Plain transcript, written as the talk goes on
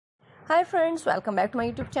Hi friends, welcome back to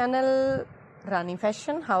my YouTube channel Rani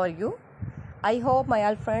Fashion. How are you? I hope my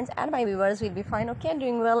all friends and my viewers will be fine, okay, and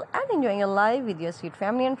doing well and enjoying your life with your sweet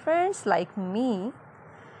family and friends like me.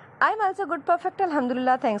 I'm also good, perfect,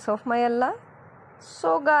 alhamdulillah, thanks of my Allah.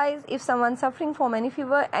 So guys, if someone suffering from any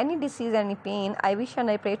fever, any disease, any pain, I wish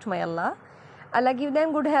and I pray to my Allah. Allah give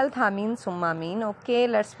them good health, Ameen, Summa Ameen. Okay,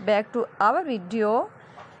 let's back to our video.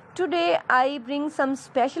 Today I bring some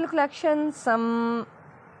special collections, some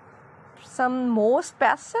most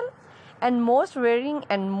special and most wearing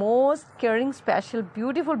and most caring special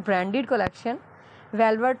beautiful branded collection,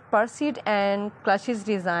 velvet pursuit and clutches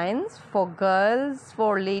designs for girls,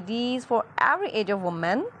 for ladies, for every age of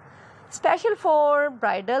woman, special for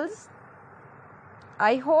bridals.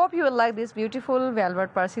 I hope you will like this beautiful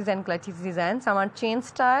velvet purses and clutches design. Some are chain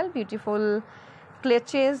style, beautiful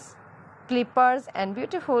clutches, clippers and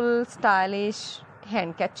beautiful stylish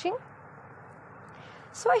hand catching.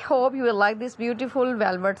 So I hope you will like this beautiful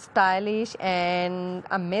velvet stylish and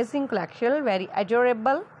amazing collection, very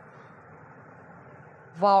adorable.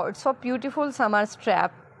 Wow, it's so beautiful. Some are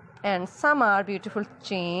strap and some are beautiful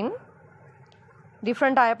chain.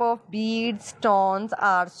 Different type of beads, stones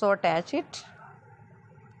are so attached.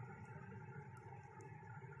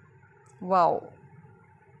 Wow,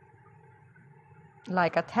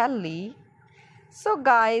 like a thalli. So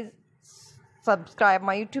guys, subscribe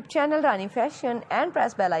my YouTube channel Rani Fashion and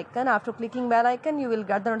press bell icon. After clicking bell icon, you will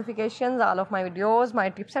get the notifications, all of my videos,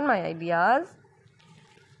 my tips and my ideas.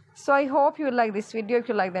 So I hope you will like this video. If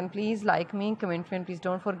you like, then please like me, comment me, and please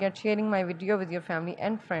don't forget sharing my video with your family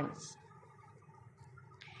and friends.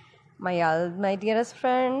 My dearest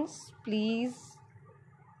friends, please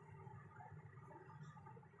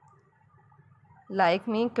like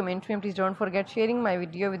me, comment me, and please don't forget sharing my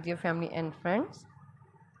video with your family and friends.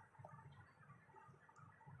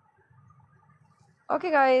 Okay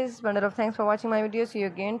guys, bundle of thanks for watching my video. See you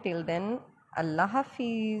again. Till then, Allah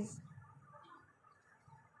Hafiz.